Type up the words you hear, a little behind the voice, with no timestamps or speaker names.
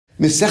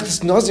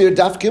Mesechtes Nazir,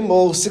 Daf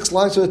Gimel, 6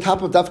 lines to the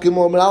top of Daf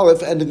Gimel Amud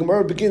Aleph, and the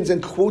Gemara begins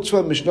and quotes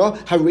from Mishnah,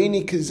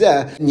 Hareini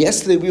Kizeh. And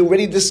yesterday we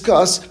already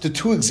discussed the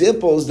two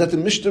examples that the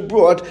Mishnah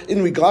brought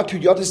in regard to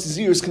Yadis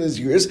Naziris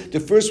Kanaziris. The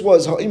first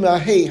was Ha'ima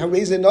Hey,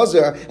 Hareze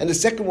Nazir, and the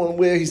second one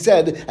where he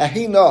said,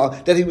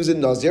 Ahena, that he was a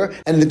Nazir.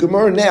 And the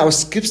Gemara now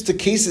skips the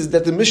cases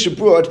that the Mishnah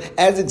brought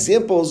as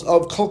examples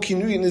of Kol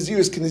Kinuya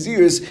Naziris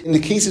Kanaziris, in the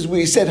cases where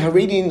he said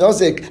Hareini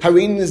Nazik,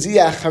 Hareini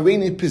Naziach,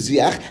 Hareini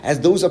Piziach, as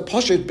those are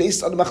Pashat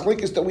based on the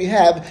Machlokes that we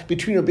have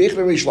between Rabbi Yochanan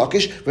and Reish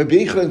Lakish. Rabbi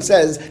Yochanan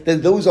says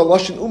that those are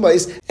Lashon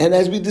Umais, and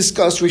as we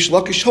discussed, Reish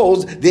Lakish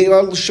holds they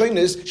are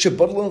Lashonis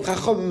Shebadlan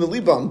Chachamim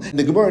Melibam.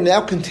 The Gemara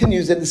now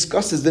continues and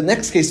discusses the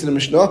next case in the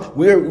Mishnah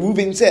where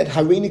Reuven said,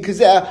 Hareini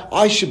Kazeh,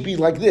 I should be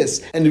like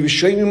this. And the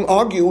Rishonim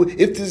argue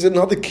if there's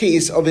another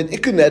case of an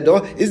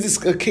Ikuneda, is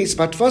this a case of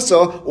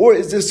Atfasa, or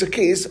is this a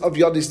case of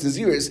Yadis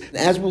Naziris? And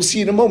as we'll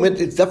see in a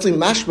moment, it's definitely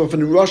mashma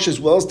from the Rosh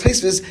as well as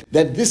Taisvis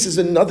that this is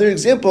another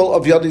example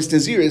of Yadis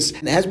Naziris.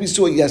 And as we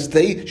saw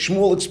yesterday,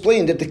 Shmuel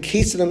explained that the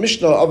case in the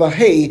Mishnah of a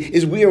Hay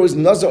is where it was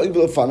Nazar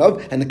Ibn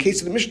Fanav, and the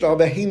case in the Mishnah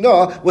of a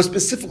Hayna was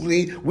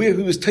specifically where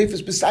he was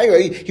Taifus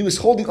B'Sayrei, he was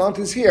holding on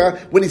to his hair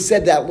when he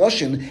said that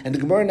Lashon. And the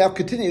Gemara now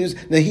continues,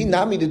 Nahi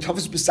Nami the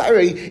Taifus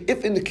B'Sayrei,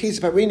 if in the case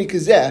of Hareini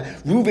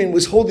Kazeh, Reuven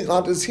was holding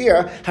on to his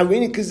hair,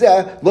 Hareini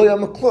Kazeh, Lo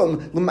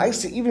Yamaklum,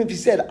 L'maisa, even if he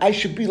said, I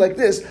should be like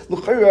this,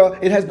 L'chayra,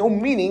 it has no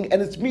meaning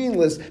and it's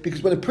meaningless,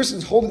 because when a person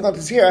is holding on to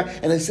his hair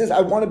and it says,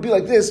 I want to be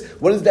like this,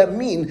 what does that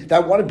mean?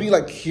 That I want to be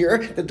like here?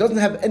 That doesn't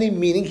have any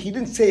meaning. He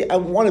didn't say, I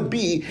want to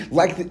be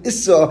like the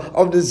Issa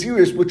of the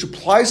Naziris, which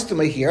applies to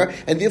my hair,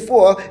 and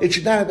therefore it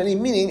should not have any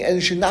meaning, and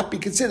it should not be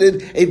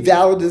considered a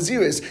valid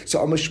Naziris.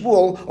 So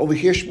Shmuel, over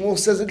here Shmuel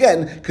says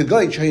again,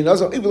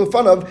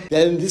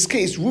 that in this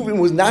case, Reuven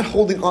was not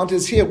holding on to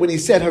his hair when he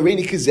said,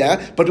 Hareini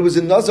Kazeh, but it was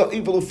a Nazar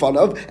Evil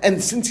Fanav,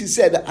 and since he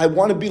said, I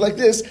want to be like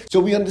this, so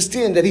we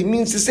understand that he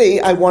means to say,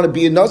 I want to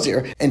be a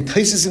Nazir. And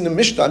Taisus in the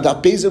Mishnah,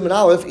 that Bezim and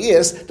Aleph,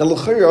 is that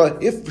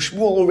L'chayra, if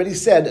Shmuel already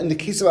said in the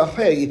case of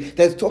Ahei,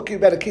 that's talking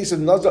about a case of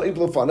Nazar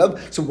Ibn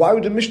Fanav, so why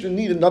would the Mishnah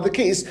need another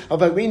case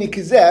of Hareini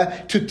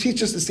Kazeh to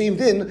teach us the same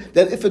thing,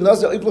 that if a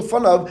Nazar Ibn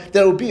Fanav,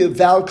 that would be a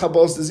valid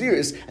Kabbalah's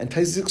Naziris? And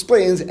Taisus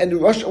explains, and the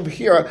Rosh over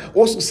here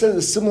also says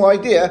a similar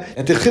idea,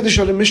 and the Chiddush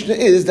of the Mishnah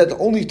is that the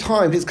only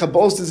time his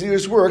Kabbalah's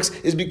Naziris works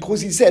is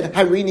because he said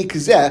Hareini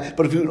Kazeh,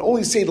 but if he would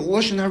only say the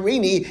Lashon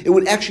Hareini, it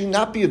would actually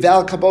not be a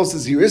valid Kabbalah's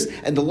Naziris,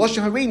 and the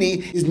Lashon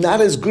Hareini is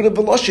not as good of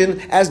a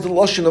Lashon as the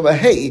Lashon of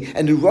Ahei.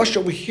 And the Rosh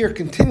over here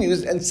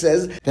continues and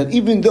says that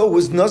even though it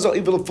was Nazar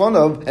Ibn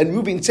Fanav, and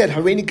Reuven said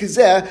Hareini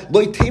Kazeh,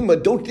 Loi Tema,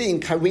 don't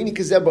think Hareini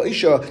Kazeh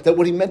Ba'isha, that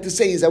what he meant to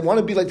say is I want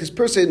to be like this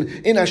person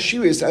in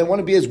Ashiris, I want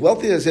to be as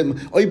wealthy as him,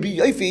 Oy bi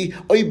Yofi,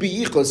 Oy bi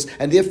Yichus,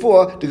 and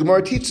therefore the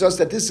Gemara teaches us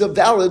that this is a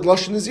valid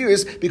Lashon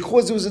Naziris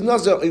because it was a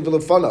Nazar Ibn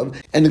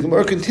Fanav. And the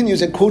Gemara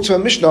continues and quotes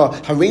from Mishnah,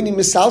 Hareini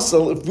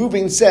Misalsel, if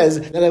Reuven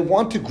says that I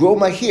want to grow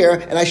my hair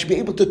and I should be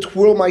able to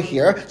twirl my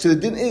hair, so the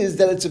din is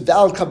that it's a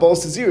valid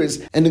Kabbalah's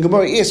Naziris. And the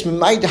Gemara asks,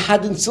 M'may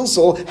hadin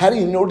silsel, how do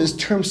you know this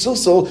term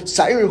silsel,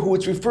 Sire, who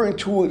it's referring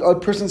to a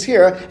person's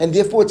hair, and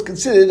therefore it's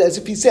considered as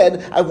if he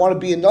said, I want to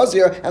be a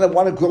Nazir and I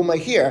want to grow my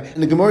hair.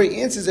 And the Gemara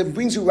answers and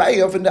brings you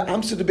raya from the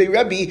Amsar de Bei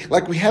Rebbe,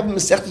 like we have in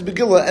Masechtas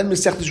Begillah and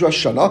Masechtas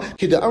Rosh Hashanah,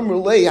 Ki the Amr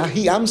Lei, Hi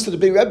Amsar de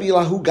Bei Rebbe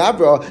lahu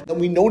Gavra, and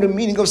we know the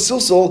meaning of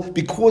silsel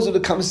because of the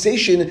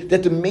conversation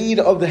that the maid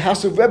of the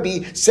house of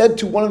Rebbe said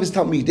to one of his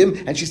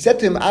Talmidim, and she said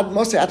to him, Ad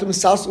Masa Atam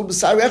Salsel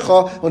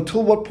B'Sarecha,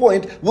 until what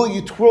point will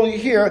you twirl your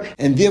hair?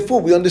 And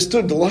therefore we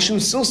understood the Lashon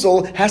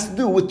silsel has to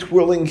do with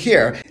twirling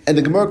hair. And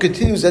the Gemara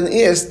continues and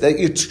asks that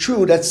it's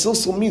true that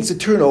silsel means to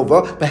turn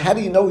over, but how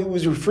do you know he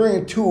was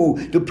referring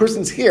to the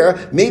person's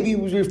hair? Maybe he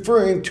was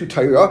referring to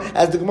Torah,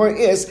 as the Gemara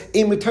asks,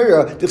 Eim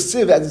Torah, the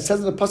Siv, as it says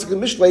in the Pasuk of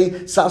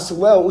Mishlei,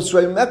 Salsalel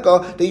Usrei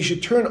Mecca, that you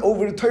should turn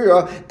over the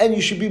Torah and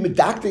you should be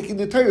medactic in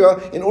the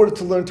Torah in order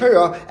to learn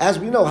Torah. As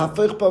we know,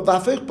 Hafeichba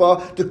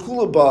Vafeichba, the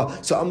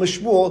Kulaba. So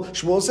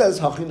Shmuel says,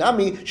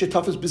 Hachinami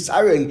Shetafis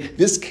B'Sarei.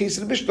 This case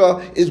of the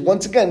Mishnah is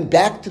once again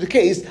back to the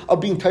case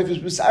of being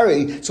Taifus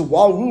B'Sarei. So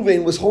while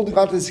Reuven was holding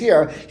on to his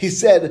hair, he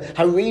said,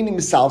 Hareini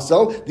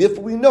Misalsel.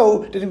 Therefore we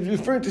know that he was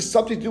referring to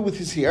something to do with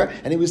his hair,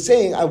 and he was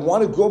saying, I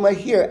want to grow my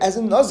hair as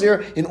a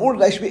Nazir in order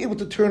that I should be able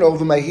to turn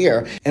over my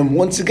hair. And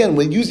once again,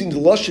 when using the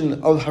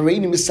Lashon of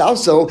Hareini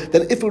Misalsel,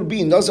 then if it would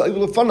be Nazir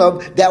Ibn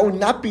Fanav, that would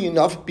not be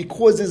enough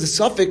because there's a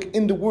suffix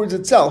in the words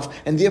itself,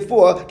 and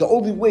therefore the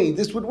only way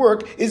this would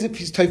work is if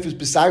he's Taifus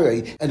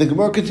B'Sarei. And the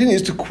Gemara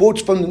continues to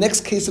quote from the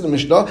next case of the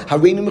Mishnah,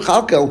 Hareini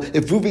Mechalkel.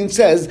 If Reuven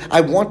says,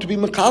 I want to be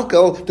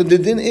Mechalkel, then the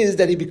din is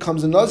that he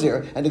becomes a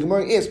Nazir. And the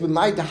Gemara asks,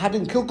 M'may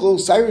hadin kilkel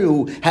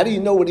Sarihu. How do you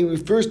know when he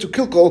refers to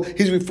kilkel,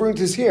 he's referring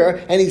to his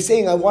hair, and he's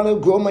saying, I want to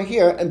grow my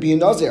hair and be a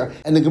Nazir?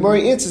 And the Gemara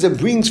answers and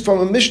brings from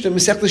a Mishnah,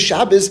 Masechtas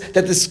Shabbos,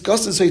 that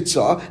discusses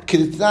Haitzah,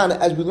 Keditnan,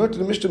 as we learned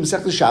in the Mishnah,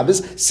 Masechtas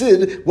Shabbos,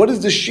 Sid, what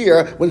is the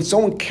shear when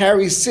someone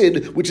carries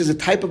Sid, which is a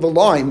type of a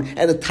lime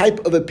and a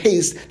type of a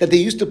paste that they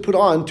used to put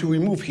on to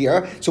remove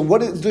hair? So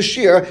what is the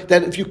shear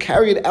that if you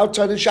carry it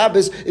outside of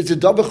Shabbos, it's a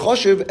double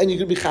choshev and you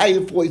can be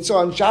chayiv for Haitzah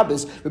on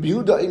Shabbos? Rabbi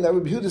Yehuda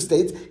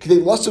states,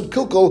 Kidei Lasud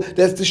Kilkul,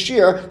 that's the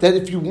shear that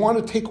if you want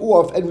to take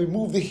off and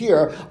remove the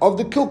hair of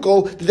the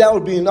kilkul, that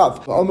would be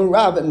enough. But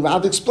Rav, and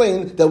Rav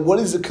explained that what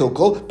is a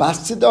kilkul?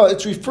 Bas Tzida,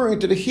 it's referring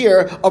to the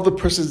hair of a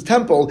person's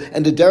temple,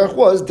 and the derech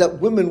was that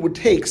women would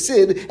take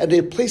sid and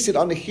they place it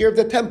on the hair of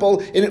the temple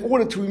in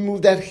order to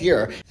remove that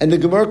hair. And the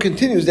Gemara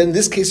continues that in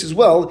this case as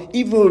well,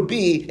 even though it would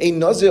be a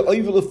nazir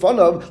oyvel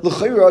lefanav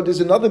l'chayra, there's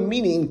another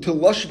meaning to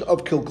lashon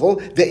of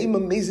kilkul. Ve'im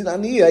amazing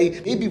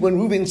aniyai. Maybe when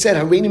Reuben said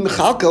hareini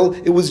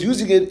mechalkel, it was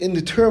using it in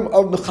the term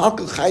of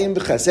mechalkel chayim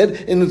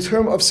v'chesed, in the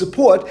term of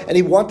support, and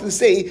he wanted to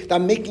say that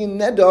I'm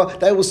making a neder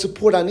that will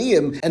support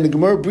aniyim. And the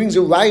Gemara brings a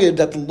raya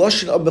that the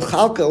lashon of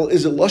mechalkel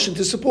is a lashon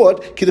to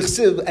support,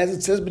 kidchsiv, as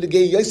it says,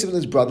 b'negei Yosef and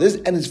his brothers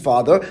and his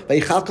father,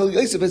 v'yichalkel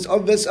Yosef as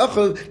av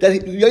v'esachav,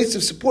 that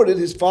Yosef supported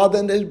his father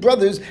and his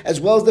brothers as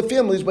well as the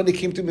families when they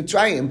came to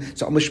Mitzrayim.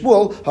 So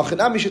Shmuel,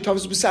 hachanami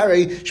shetavus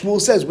b'sarei,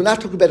 Shmuel says we're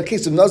not talking about a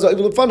case of nazar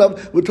evil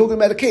fanav. We're talking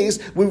about a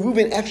case where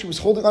Reuben actually was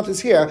holding on to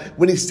his hair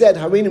when he said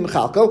hareini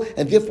mechalkel,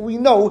 and therefore we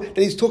know that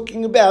he's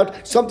talking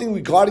about something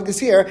regarding his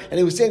hair, and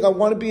he was saying I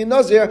want to be a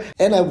nazir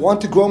and I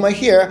want to grow my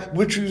hair,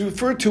 which is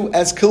referred to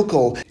as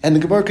kilkul. And the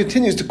Gemara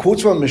continues to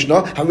quote from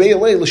Mishnah, harei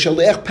alei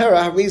l'shalech pera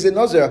harei ze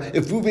nazir.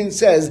 If Reuben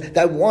says that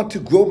I want to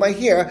grow my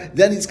hair,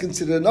 then he's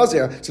considered a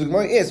nazir. So the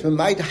Gemara asks,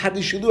 how do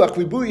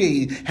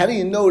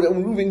you know that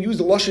when Reuben used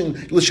the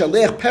lashon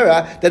l'shalech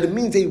pera that it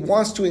means that he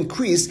wants to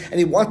increase and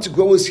he wants to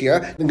grow his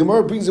hair? The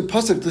Gemara brings a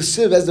pasuk to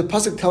siv, as the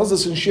pasuk tells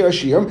us in Shir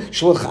Hashirim,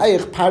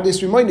 shalachayich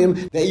pardes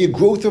reminim, that your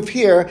growth of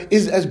hair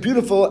is as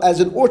beautiful as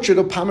an orchard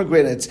of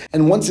pomegranates.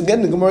 And once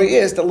again, the Gemara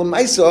asks that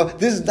lemaisa,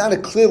 this is not a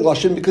clear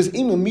lashon because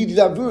imam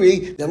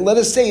midavuri, that let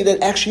us say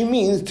that actually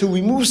means to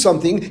remove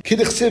something.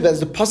 Kidchsiv, as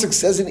the pasuk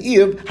says in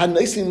Eiv,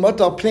 hanaisin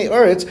mata pnei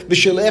eretz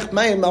v'shalech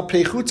mayim al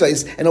pnei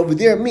chutzais, and over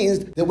there it means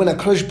that when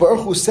HaKadosh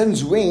Baruch Hu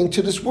sends rain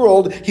to this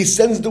world, he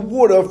sends the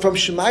water from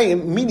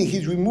Shemayim, meaning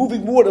he's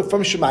removing water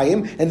from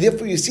Shemayim, and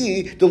therefore you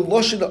see the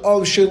lashon of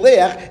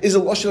shalech is a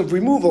lashon of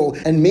removal.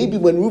 And maybe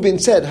when Reuben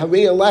said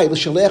harei alai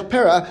l'shalech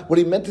pera, what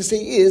he meant to say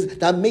is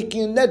that I'm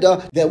making a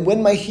neder that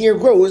when my hair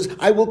grows,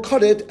 I will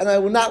cut it and I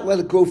will not let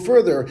it grow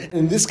further. And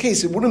in this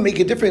case, it wouldn't make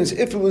a difference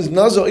if it was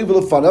nazar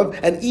evil fanav,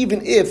 and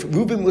even if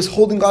Reuben was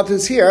holding on to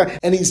his hair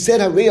and he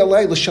said harei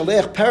alai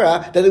l'shalech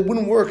pera, that it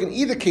wouldn't work in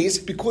either case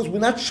because we're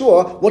not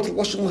sure what the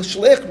lashon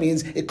l'shalech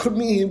means. It could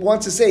mean he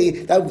wants to say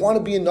that I want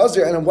to be a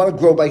nazir and I want to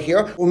grow my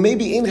hair, or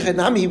maybe in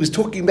Chanami he was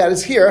talking about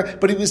his hair,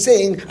 but he was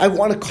saying I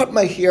want to cut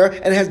my hair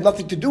and it has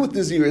nothing to do with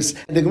naziris.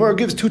 And the Gemara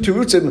gives two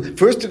terutzim.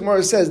 First, the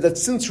Gemara says that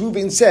since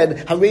Reuben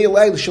said harei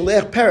alai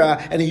l'shalech pera,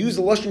 and he used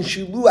the lashon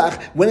shiluach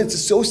when it's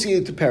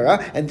associated to pera,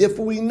 and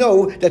therefore we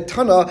know that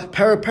Tana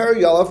pera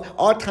yalaf,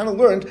 our Tana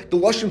learned the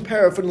lashon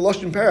pera from the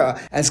lashon pera.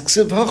 As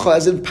ksiv hacha,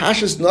 as in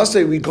Pashas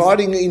Nasei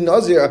regarding a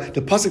nazir,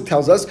 the pasuk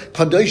tells us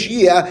kadosh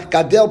yeh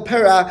gadel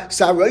pera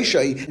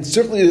saroshai. And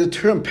certainly the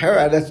term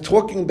pera that's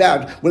talking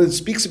about when it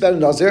speaks about a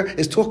nazir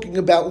is talking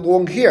about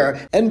long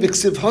hair. And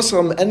v'ksiv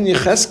hasam and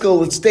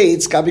Yecheskel, it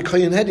states gabi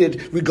kohen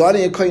headed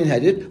regarding a kohen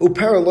headed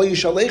upera lo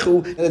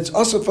yishalechu, and it's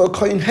also for a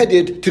kohen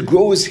headed to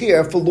grow his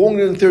hair for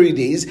longer than 30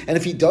 days. And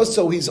if he does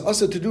so, he's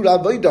also to do the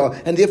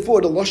avodah. And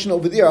therefore, the lashon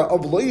over there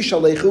of lo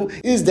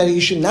yishalechu is that he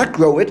should not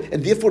grow it,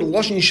 and therefore the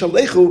lashon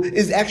yishalechu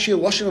is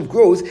actually a lashon of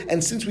growth.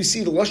 And since we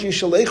see the lashon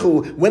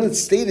yishalechu when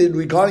it's stated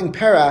regarding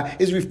pera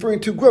is referring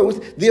to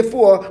growth,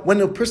 therefore when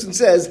a person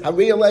says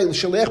harei alai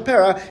l'shalech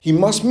pera, he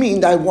must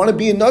mean that I want to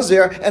be a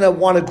nazir and I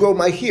want to grow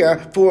my hair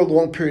for a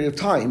long period of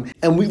time.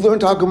 And we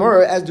learned our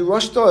Gemara, as the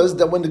Rosh does,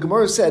 that when the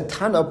Gemara said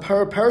Tana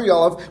pera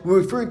yalav, we're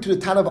referring to the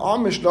Tana of our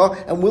Mishnah,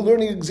 and we're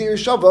learning Gzeir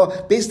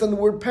Shava based on the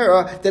word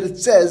pera, that it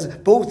says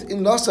both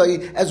in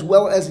Nasai as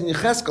well as in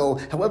Yecheskel.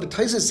 However,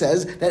 Taisa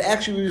says that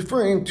actually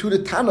referring to the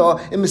Tana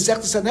in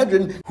Masechta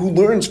Sanhedrin, who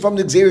learns from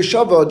the Gzeir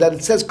Shava that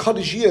it says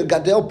Kadosh Yeh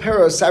Gadel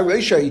Pera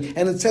Sareshai,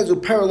 and it says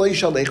Upera Lo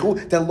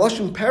Yishalechu, that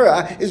Lashon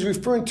Pera is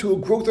referring to a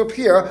growth of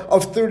hair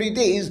of 30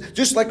 days,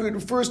 just like it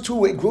refers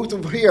to a growth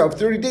of hair of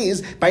 30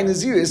 days by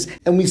Naziris.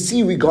 And we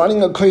see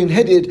regarding a kohen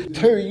headed,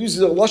 Torah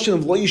uses a Lashon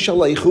of Lo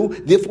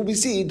Yishalechu, therefore we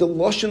see the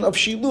Lashon of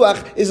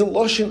Shiluach is a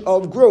Lashon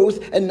of growth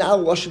and not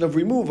a Lashon of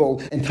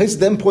removal. And Tais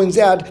then points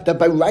out that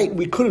by right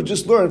we could have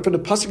just learned from the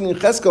pasuk in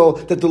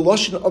Cheskel that the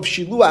Lashon of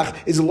Shiluach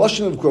is a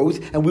Lashon of growth,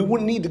 and we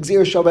wouldn't need the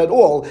Gzeir Shava at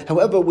all.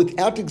 However,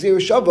 without the Gzeir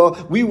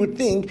Shava, we would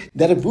think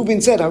that if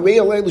Reuben said harei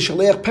alai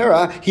l'shalech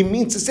pera, he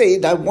means to say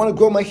that I want to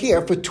grow my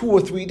hair for 2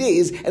 or 3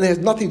 days, and it has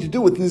nothing to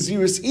do with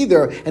Naziris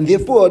either. And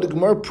therefore, the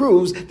Gemara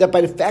proves that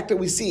by the fact that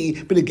we see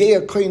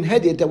b'negei kohen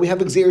headed that we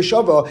have a Gzeir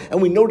Shava,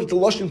 and we know that the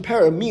Lashon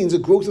pera means a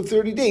growth of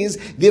 30 days.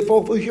 Therefore,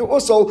 over here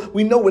also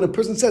we know when a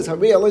person says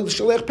harei alai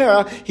l'shalech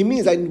pera, he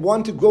means I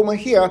want to grow my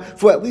hair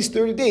for at least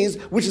 30 days,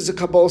 which is a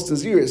Kabbalas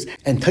Naziris.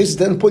 And Taisus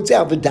then points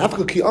out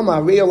v'dafka ki ama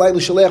harei alai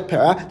l'shalech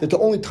pera, that the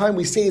only time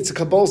we say it's a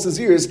Kabbalas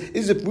Naziris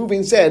is if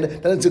Reuben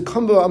said that it's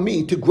incumbent on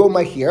me to grow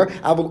my hair.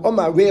 But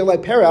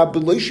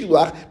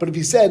if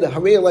he said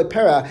harei alai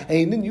pera and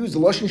he didn't use the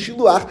lashon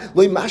shiluach,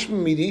 loy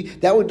mashma midi,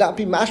 that would not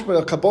be mashma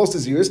a Kabbalas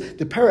Naziris.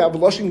 The pera of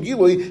lashon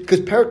gilui, because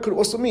pera could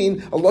also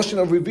mean a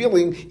lashon of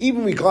revealing,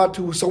 even regard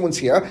to someone's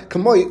hair,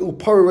 kamoi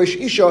upara reish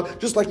isha,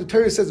 just like the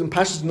Torah says in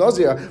Pashas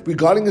Nazir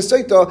regarding the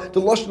Saita,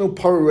 the lashon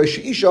upara reish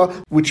isha,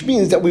 which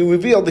means that we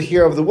reveal the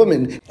hair of the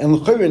woman.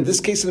 And in this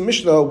case in the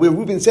Mishnah, where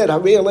Reuben said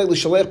harei alei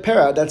l'shalech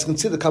pera, that's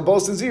considered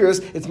kabbalas naziris,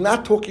 it's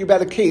not talking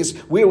about a case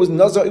where it was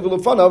nazar evil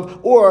of,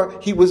 or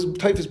he was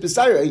typhus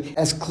b'sayre,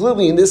 as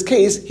clearly in this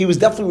case he was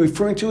definitely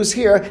referring to his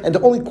hair, and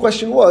the only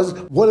question was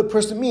what a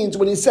person means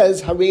when he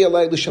says harei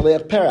alei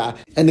l'shalech pera.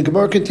 And the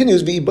Gemara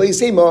continues,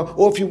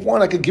 or if you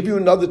want I could give you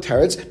another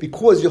teretz,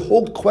 because your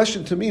whole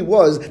question to me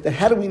was that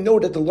how do we know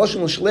that the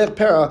lashon l'shalech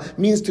pera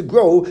means to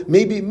grow?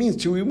 Maybe it means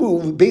to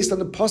remove, based on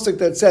the pasuk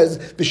that says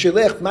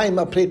v'shelech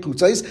mayim apnei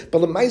kutzais,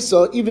 but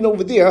l'maisa even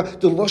over there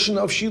the lashon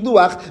of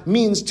shiluach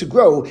means to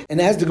grow.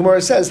 And as the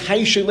Gemara says,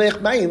 hay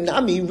shelech mayim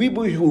nami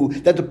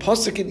ribuhu, that the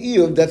pasuk in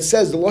Iyov that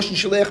says the lashon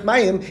shelech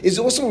mayim is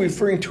also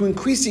referring to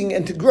increasing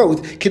and to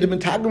growth. Kidem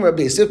mitagim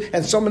Rabbi Yosef,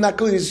 and some are not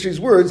going to use these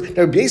words that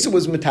Rabbi Yosef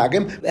was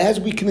mitagim. As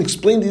we can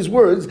explain these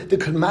words, the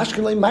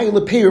kamashkelei mayim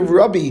lepei of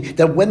Rabbi,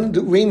 that when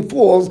the rain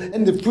falls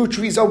and the fruit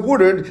trees are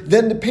watered,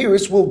 then the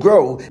peiros will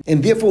grow.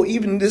 And therefore,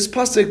 even in this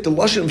pasuk, the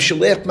lashon of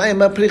shelech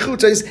mayim apnei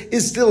kutzais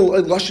is still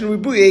a lashon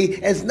ribuye,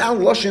 and it's not a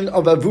lashon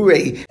of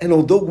avurei. And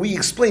although we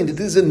explained that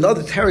this is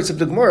another teretz of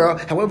the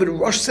Gemara, however, the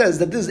Rosh says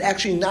that this is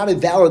actually not a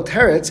valid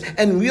teretz,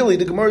 and really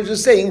the Gemara is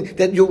just saying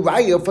that your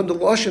raya from the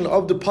lashon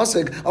of the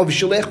pasuk of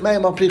shelech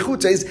mayim apnei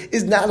kutzais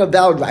is not a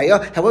valid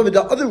raya. However,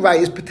 the other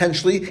raya is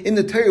potentially in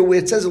the Torah where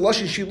it says a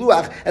lashon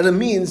shiluach and it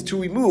means to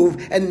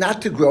remove and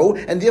not to grow,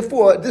 and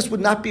therefore this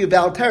would not be a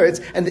valid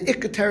teretz. And the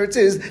ikka teretz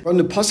is from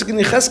the pasuk in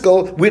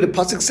Yecheskel where the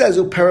pasuk says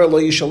upera lo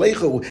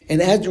yishalechu.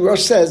 And as the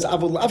Rosh says,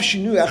 avolav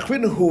shinui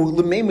achrinahu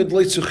l'meimed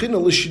lo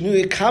tzuchina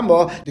l'shinui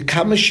kama the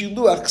kama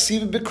shiluach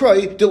ksiv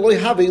b'kroi de lo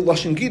have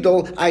lashon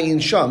gidol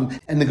ayin sham.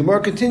 And the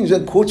Gemara continues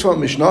and quotes from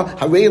Mishnah,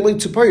 harei lo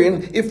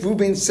tzuparin, if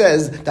Reuben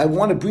says that I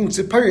want to bring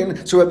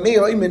tzuparin, so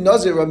Rameya imen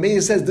nazir,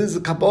 Rameya says this is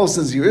a kabbalas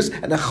naziris,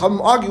 and the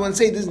Chum argue and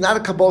say this is not a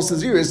kabbalas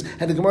naziris,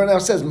 and the Gemara now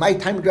says, my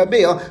time with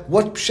Rameya,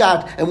 what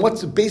pshat and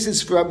what's the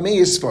basis for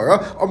Rameya's svara?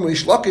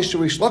 Rish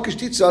Lakish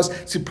teaches us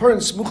tzuparin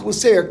smuch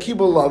l'seir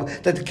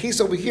kibulav, that the case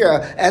over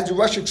here, as the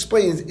Rosh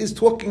explains, is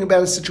talking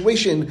about a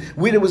situation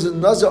where there was a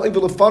nazar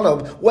evil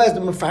of, whereas the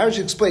Mefarish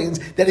explains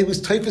that he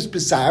was typhus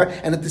besar,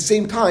 and at the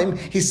same time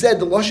he said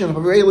the lashon of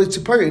harei lo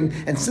tzuparin.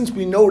 And since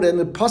we know that in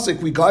the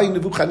pasuk regarding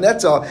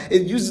Nebuchadnezzar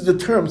it uses the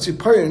term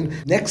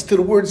tzuparin next to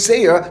the word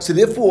seir, so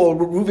therefore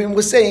what Reuven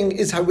was saying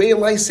is harei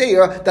lo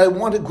seir, that I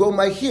want to grow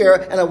my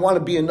hair and I want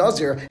to be a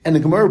nazir. And the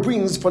Gemara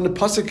brings from the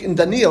pasuk in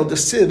Daniel, the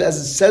sieve as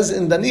it says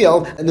in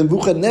Daniel, and the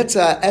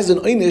Nebuchadnezzar as an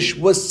einish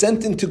was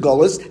sent into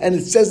Golos, and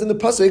it says in the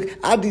pasuk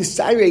adi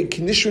sairei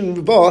kinishrin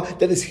rivah,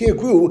 that his hair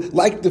grew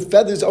like the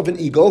feathers of an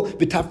eagle,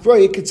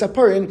 v'tafroi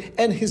kitzaparin,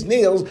 and his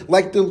nails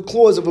like the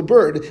claws of a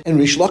bird. And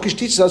Rish Lakish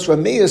teaches us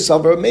Rameya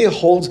Savar, Rameya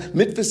holds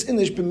mitvus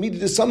inish b'midi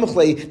de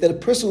samachle, that a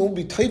person will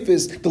be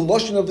typhus the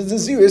lashon of the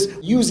naziris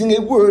using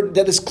a word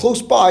that is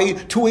close by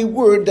to a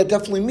word that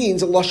definitely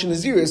means a lashon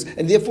naziris.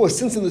 And therefore,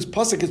 since in this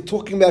pasuk it's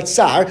talking about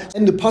sar,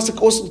 and the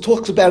pasuk also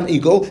talks about an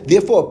eagle,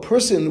 therefore a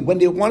person when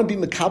they want to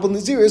be makabel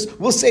naziris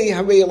will say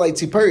harei alei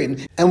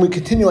tziparin. And we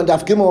continue on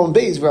Daf Gimel and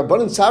Beis, where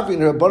Rabbanan Savri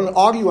and Rabbanan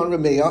argue on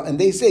Rameya, and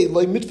they say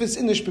loy mitvus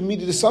inish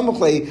b'midi de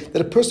samachle,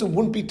 that a person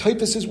wouldn't be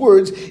typhus his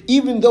words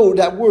even though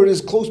that word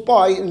is close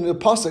by in the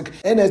pasuk.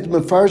 And as the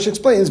Mefarish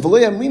explains,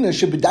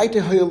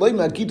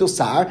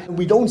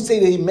 we don't say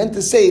that he meant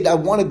to say that I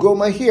want to grow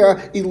my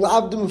hair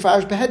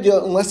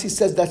unless he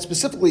says that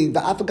specifically,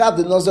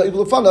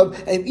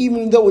 and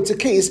even though it's a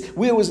case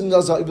where it was a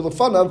nazar evil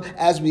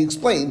as we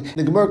explained.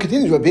 The Gemara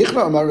continues, Rabbi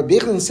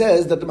Yechon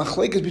says that the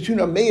machlekes between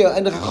Rameya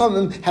and the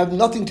Chachamim have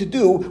nothing to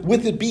do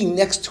with it being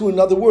next to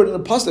another word in the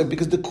pasuk,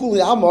 because the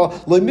kuli amma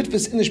loy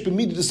mitvus inish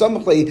b'midi de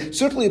samachle,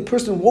 certainly a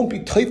person won't be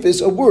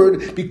typhus a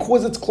word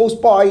because it's close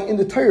by in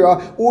the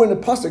Torah or in the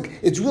pasuk.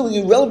 It's really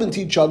irrelevant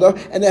to each other,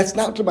 and that's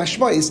not to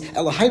mashmais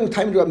elahainu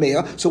time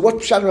Rameya. So what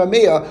pshat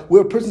Rameya,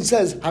 where a person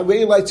says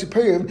harei alei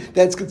tzuparim,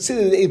 that's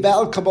considered a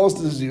valid kabbalas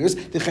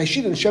naziris, the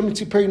chayshid and shem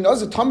tzuparim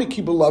nazir tami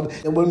kibulav.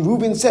 And when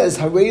Reuben says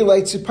harei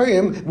alei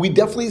tzuparim, we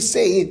definitely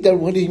say that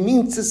what he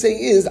means to say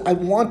is I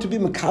want to be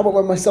makabel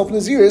on myself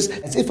naziris,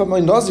 as if I'm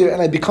a nazir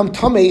and I become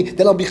tamei,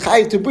 then I'll be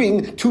chayav to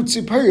bring two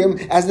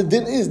tzuparim, as the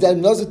din is that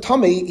nazir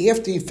tamei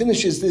after he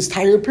finishes this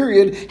entire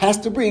period has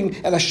to bring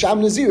an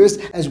asham naziris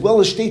as well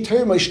as shtei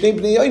terma shtei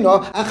bnei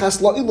yoina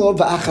achas la'ilo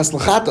va'achas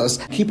lachatas.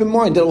 Keep in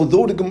mind that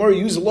although the Gemara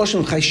uses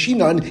lashon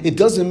chayshinan, it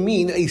doesn't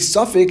mean a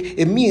suffix.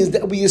 It means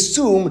that we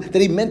assume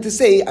that he meant to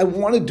say I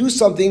want to do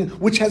something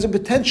which has a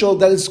potential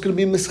that it's going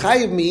to be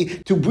mischayev me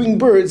to bring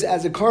birds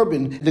as a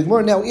carbon. The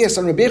Gemara now asks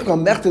on Rebbe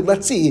Yechon,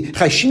 let's see,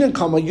 chayshinan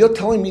kama, you're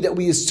telling me that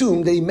we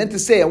assume that he meant to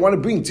say I want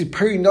to bring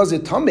tzipari nazir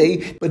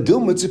tamei, but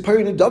dilma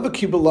tzipari nedava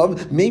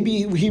kibulav,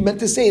 maybe he meant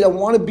to say I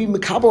want to be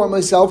makabel on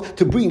myself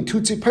to bring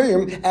two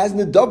tziparim as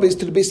nedavis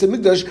to the Beis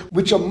Hamikdash,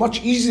 which are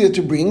much easier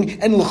to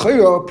bring. And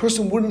l'chayra, a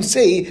person wouldn't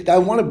say that I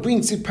want to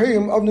bring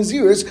tziparim of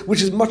naziris,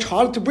 which is much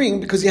harder to bring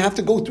because you have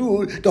to go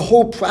through the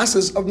whole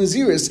process of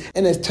naziris.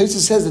 And as Taisa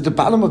says at the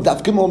bottom of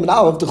Daf Gimel and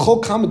Aleph, the whole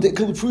kama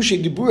dekil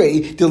frushe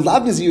diburei the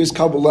lav Naziris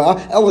Kabbalah,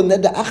 Ela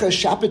Neda Acha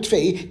Shapet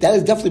Fei, that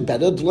is definitely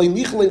better. That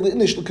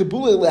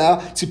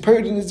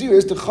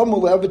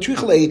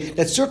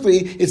certainly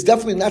it's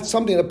definitely not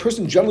something that a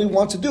person generally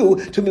wants to do,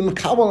 to be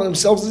makabel on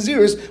themselves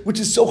Naziris, which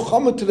is so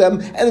chama to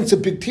them, and it's a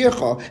big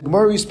tircha.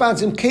 Gemara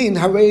responds, Im Kain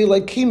Harei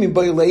like Kimi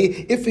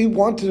Bailei, if he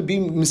wanted to be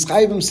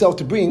mischayev himself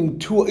to bring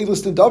 2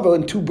 Eilis Nedava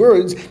and 2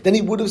 birds, then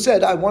he would have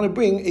said, I want to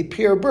bring a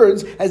pair of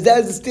birds, as that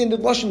is the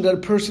standard lashon that a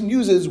person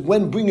uses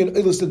when bringing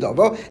Eilis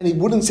Nedava, and he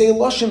wouldn't say a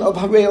lashon of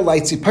Harei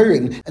like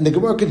Tziparin. And the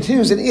Gemara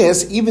continues and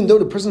asks, even though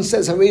the person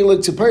says Harei like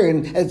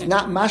Tziparin, and it's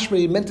not mashma,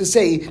 he meant to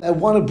say, I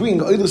want to bring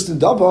Eilis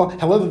Nedava,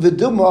 however, the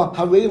Dilma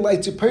Harei like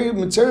Tziparin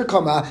Mitzvah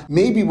Kama,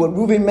 maybe what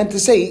Reuven meant to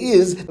say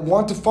is, I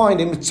want to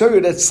find a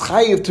Mitzvah that's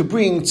chayiv to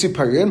bring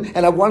Tziparin,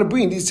 and I want to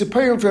bring these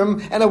Tziparin for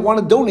him, and I want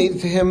to donate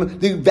to him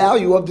the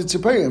value of the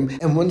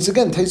Tziparim. And once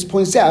again, Tais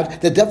points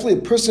out that definitely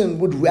a person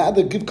would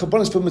rather give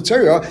kabbanis for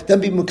Mitzvah than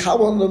be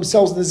makabel on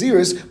themselves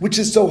Naziris, which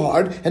is so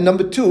hard. And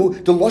number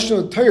 2, the lashon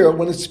of Torah,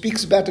 when it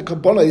speaks about the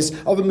kabbanis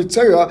of a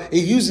Mitzvah,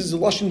 it uses the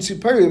lashon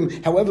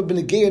Tziparim. However, ben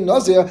a gay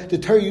Nazir, the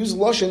Torah uses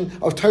the lashon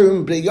of Torah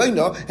b'nei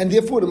Yoina, and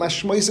therefore the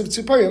mashmois of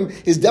Tziparim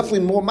is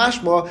definitely more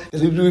mashma,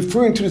 that he would be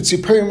referring to the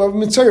Tziparim of a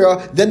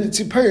Mitzvah than the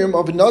Tziparim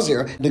of a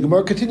Nazir. The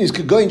Gemara continues,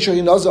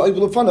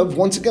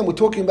 once again, we're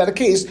talking about a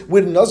case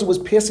where the Nazir was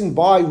passing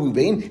by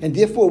Reuven, and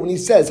therefore when he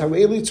says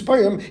Harei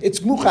Tziparim, it's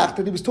muchach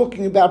that he was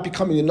talking about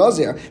becoming a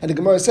Nazir. And the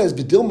Gemara says,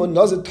 V'dilma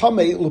Nazir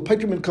tamei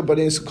l'pekrim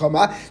kabbanis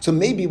kama. So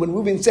maybe when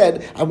Reuven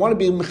said, I want to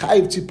be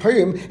mechayev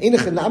Tziparim,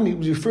 einachanami, he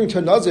was referring to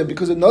a Nazir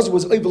because a Nazir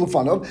was oivel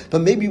l'fanav,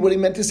 but maybe what he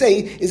meant to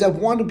say is, I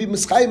want to be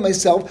mechayev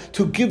myself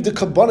to give the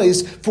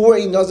kabbanis for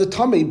a Nazir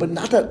tamei, but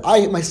not that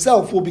I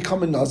myself will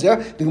become a Nazir.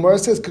 The Gemara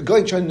says,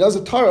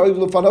 Nazir tar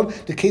oivel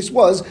l'fanav. The case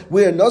was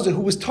where a Nazir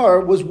who was tar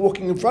was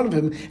walking in front of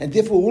him, and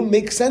therefore it wouldn't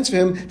make sense for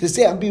him to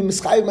say, I'm being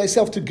mischayev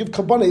myself to give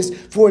kabbanis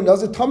for a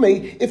Nazir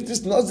tamei if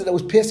this Nazir that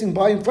was passing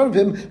by in front of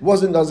him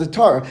was a Nazir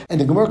tar. And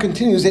the Gemara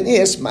continues and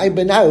asks, my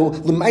benau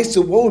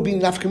l'maisa, what would be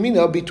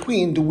nafkamina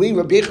between the way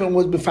Rabbi Yochanan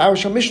was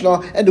befarish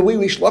HaMishnah and the way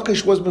Rish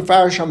Lakish was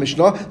befarish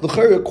HaMishnah?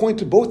 L'chayr, according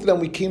to both of them,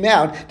 we came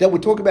out that we're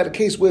talking about a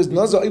case where it's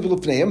Nazir oivel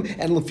l'fneim,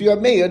 and l'fir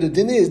Meir, the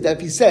din is that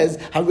if he says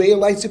Harei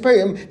Lai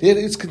Tziparim, then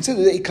it's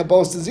considered a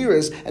kabbalas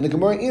Naziris. And the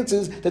Gemara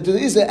answers that there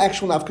is an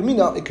actual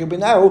nafkamina. It could be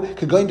now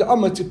could go into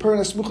Amma Tziparim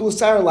asmuchel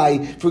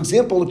saralai. For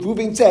example, if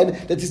Reuven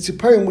said that the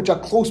Tziparim which are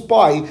close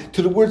by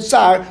to the word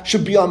sar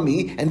should be on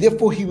me, and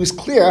therefore he was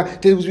clear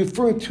that he was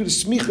referring to the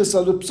smichas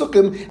of the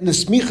psukim and the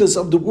smichas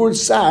of the word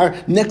sar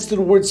next to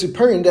the word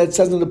Tziparim that it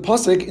says in the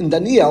pasuk in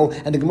Daniel.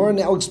 And the Gemara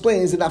now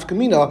explains the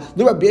nafkamina.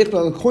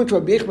 According to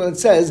Rabbi Yochanan, it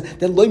says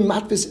that loy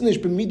matvis inish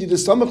b'midi de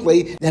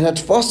samachle, that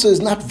atfasa is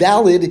not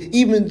valid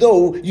even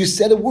though you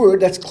said a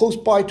word that's close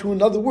by to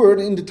another word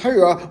in the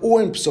Torah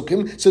or in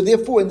psukim. So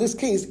therefore, in this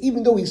case,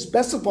 even though he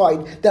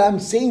specified that I'm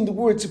saying the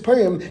word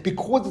Tziparim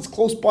because it's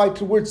close by to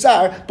the word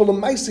sar, but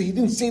l'maisa he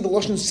didn't say the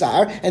lashon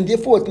sar, and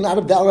therefore it's not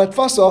a valid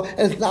atfasa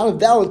and it's not a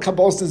valid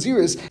kabbalas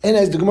Naziris. And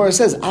as the Gemara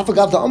says,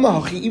 afagav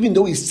da'amahachi, even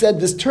though he said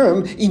this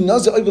term, the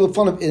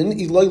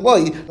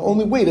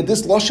only way that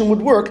this lashon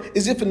would work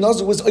is if a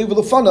nazir was over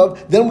the fun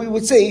of, then we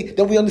would say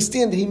that we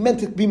understand that he meant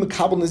to be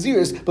makabel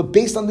Naziris, but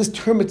based on this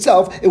term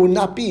itself, it would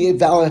not be a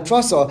valid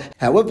atfasa.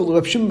 However,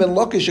 Reb Shimon ben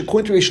Lakish,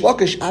 according to Rish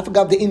Lakish,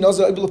 afagav de'in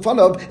nazir over the fun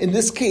of, in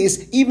this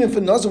case, even if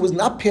a nazir was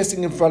not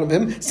passing in front of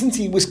him, since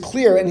he was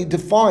clear and he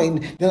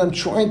defined that I'm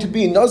trying to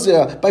be a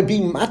nazir by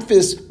being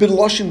matfis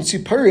b'loshin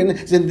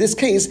Tziparin, then in this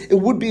case, it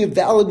would be a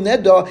valid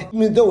neda,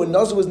 even though a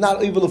nazir was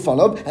not over the fun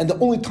of, and the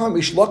only time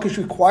Rish Lakish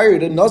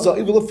required a nazir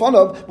over the fun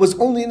of was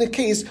only in a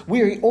case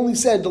where he only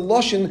said the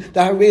loshin the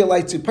harei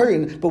lai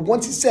Tziparin. But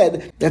once he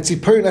said that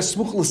Tziparin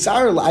asmuch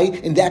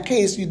l'saralai, in that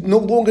case, you no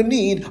longer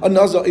need a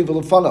nazir over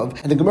the fun of.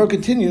 And the Gemara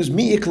continues, is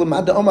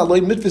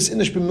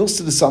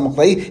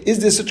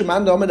there such a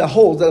man that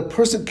holds that a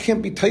person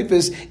can't be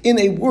typhus in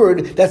a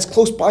word that's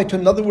close by to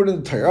another word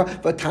in the Torah?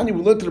 But Tani,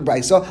 we learned to the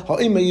Brisa,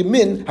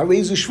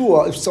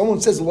 if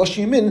someone says a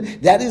lashon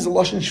yamin, that is a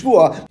lashon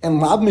shvua, and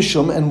lav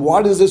mishum. And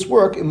why does this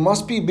work? It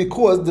must be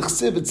because the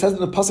chsiv, it says in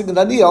the pasuk in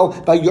Daniel,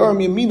 by yoram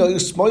yamino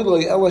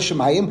yusmoiloi ela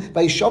shemayim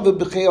by shavah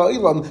b'chei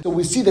ha'ilam. So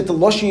we see that the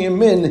lashon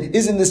yamin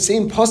is in the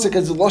same pasuk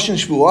as the lashon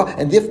shvua,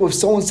 and therefore if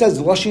someone says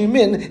the lashon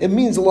yamin, it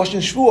means the lashon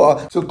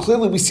shvua. So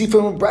clearly we see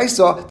from a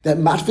Brisa that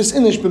matfis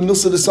inish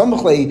b'milsa de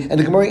samachle, and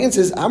the Gemara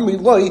answers amri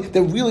loy,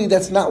 that really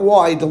that's not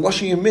why the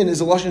lashon yamin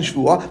is a lashon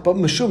shvua, but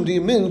mishum de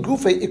yamin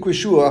gufei ikra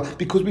shua,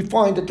 because we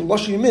find that the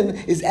lashon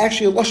yamin is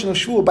actually a lashon of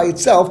shvua by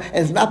itself,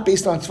 and it's not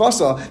based on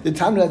tzvasa. The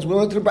time that's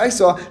willing to the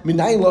Brisa,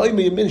 minayin loy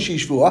yamin shi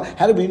shvua.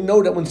 How do we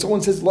know that when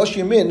someone says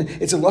lashon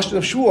yamin, it's a lashon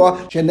of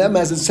shvua? Shenem,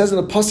 as it says in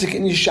the pasuk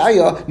in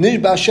Yeshaya,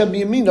 nishba Hashem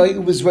b'yaminai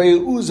uvizrei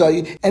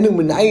uzai enu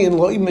minayin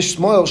loy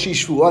mishmoil shi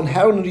shvua. And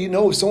how do you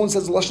know if someone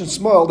says lashon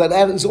smoil that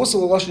is also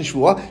a lashon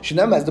shvua?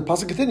 Shenem, as the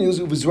pasuk continues,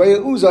 uvizrei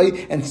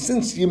uzai, and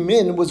since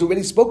yamin was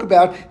already spoke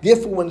about,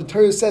 therefore when the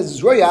Torah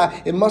says Zroya,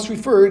 it must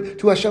refer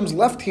to Hashem's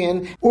left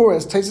hand, or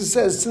as Taisa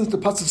says, since the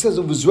pasuk says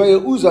of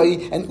Zroya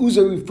Uzai, and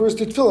Uzai refers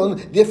to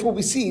Tefillin, therefore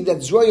we see that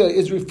Zroya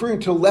is referring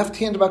to the left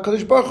hand of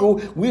HaKadosh Baruch Hu,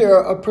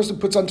 where a person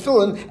puts on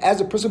tefillin,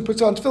 as a person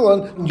puts on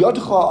tefillin,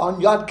 Yadcha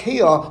on Yad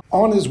Keah,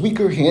 on his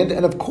weaker hand,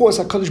 and of course,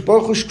 HaKadosh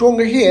Baruch Hu's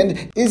stronger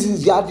hand is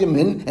his Yad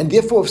Yamin, and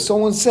therefore if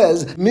someone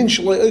says, Min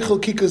Shalei Eichel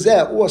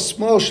Kikazeh, or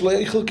Small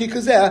Shalei Eichel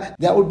Kikazeh,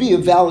 that would be a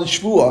valid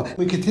shvuah.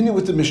 We continue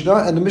with the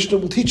Mishnah, and the Mishnah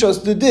will teach us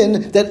the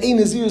din that Ein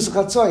Nazirus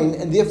Chatzayin,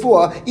 and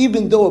therefore,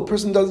 even though a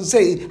person doesn't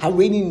say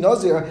Hareini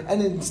Nazir,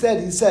 and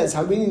instead he says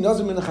Hareini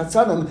Nazir min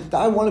Chatzanim,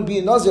 that I want to be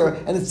a Nazir,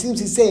 and it seems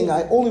he's saying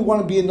I only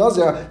want to be a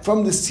Nazir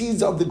from the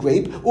seeds of the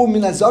grape, or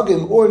min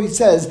Azagim, or if he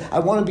says I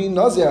want to be a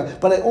Nazir,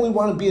 but I only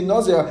want to be a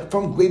Nazir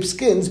from grape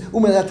skins,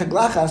 umin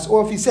Ataglachas,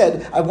 or if he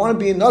said I want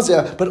to be a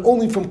Nazir, but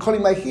only from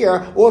cutting my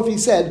hair, or if he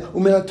said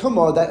umin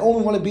Tumah, that I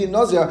only want to be a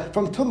Nazir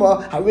from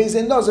Tumah,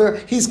 Hareze Nazir,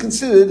 he's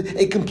considered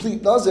a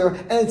complete Nazir,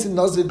 and it's a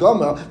Nazir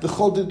Gomer, the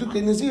Chol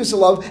Dedukei Naziris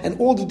Alav, and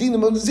all the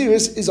dinim of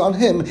Naziris is on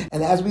him.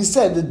 And as we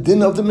said, the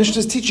din of the Mishnah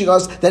is teaching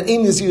us that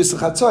Ein Naziris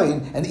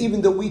Chatzayin, and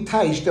even though we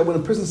taish that when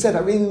a person said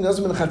Hareini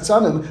Nazir min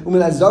Chatzanim,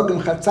 umin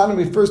Azagim, Chatzanim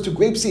refers to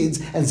grape seeds,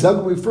 and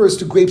Zagim refers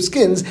to grape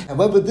skins.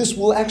 However, this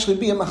will actually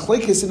be a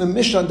machlekes in the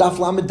Mishnah, Daf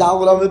Lamed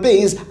Daled Amud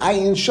Beis,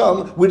 Ayin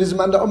Sham, where the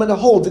Zman Da'amada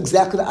holds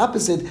exactly the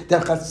opposite,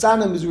 that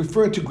Chatzanim is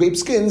referring to grape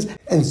skins,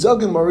 and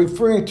Zagim are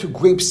referring to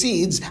grape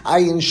seeds,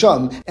 Ayin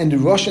Sham. And the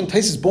Rosh and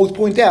Taisus both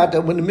point out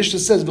that when the Mishnah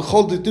says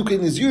V'chol Dedukei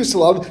Naziris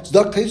Alav,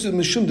 Zdak Taisus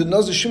Mishum the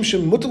Nazir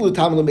Shimshon Mutar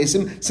L'Tamil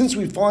Mesim, since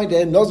we find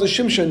that Nazir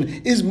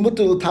Shimshon is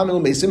Mutar L'Tamil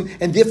Mesim,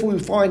 and therefore we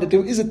find that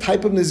there is a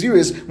type of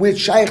Naziris where it's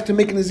shaykh to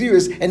make a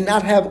Naziris and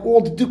not have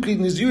all the Dedukei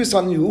Naziris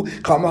on you.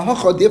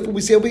 Therefore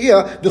we say over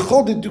here,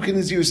 V'chol Dedukei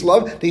Naziris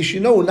Alav, they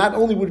should know not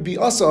only would it be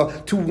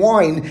asa to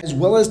wine as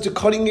well as to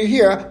cutting your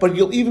hair, but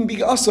you'll even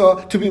be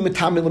asa to be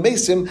Metamil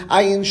Mesim,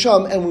 Ayin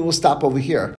Sham, and we will stop over here.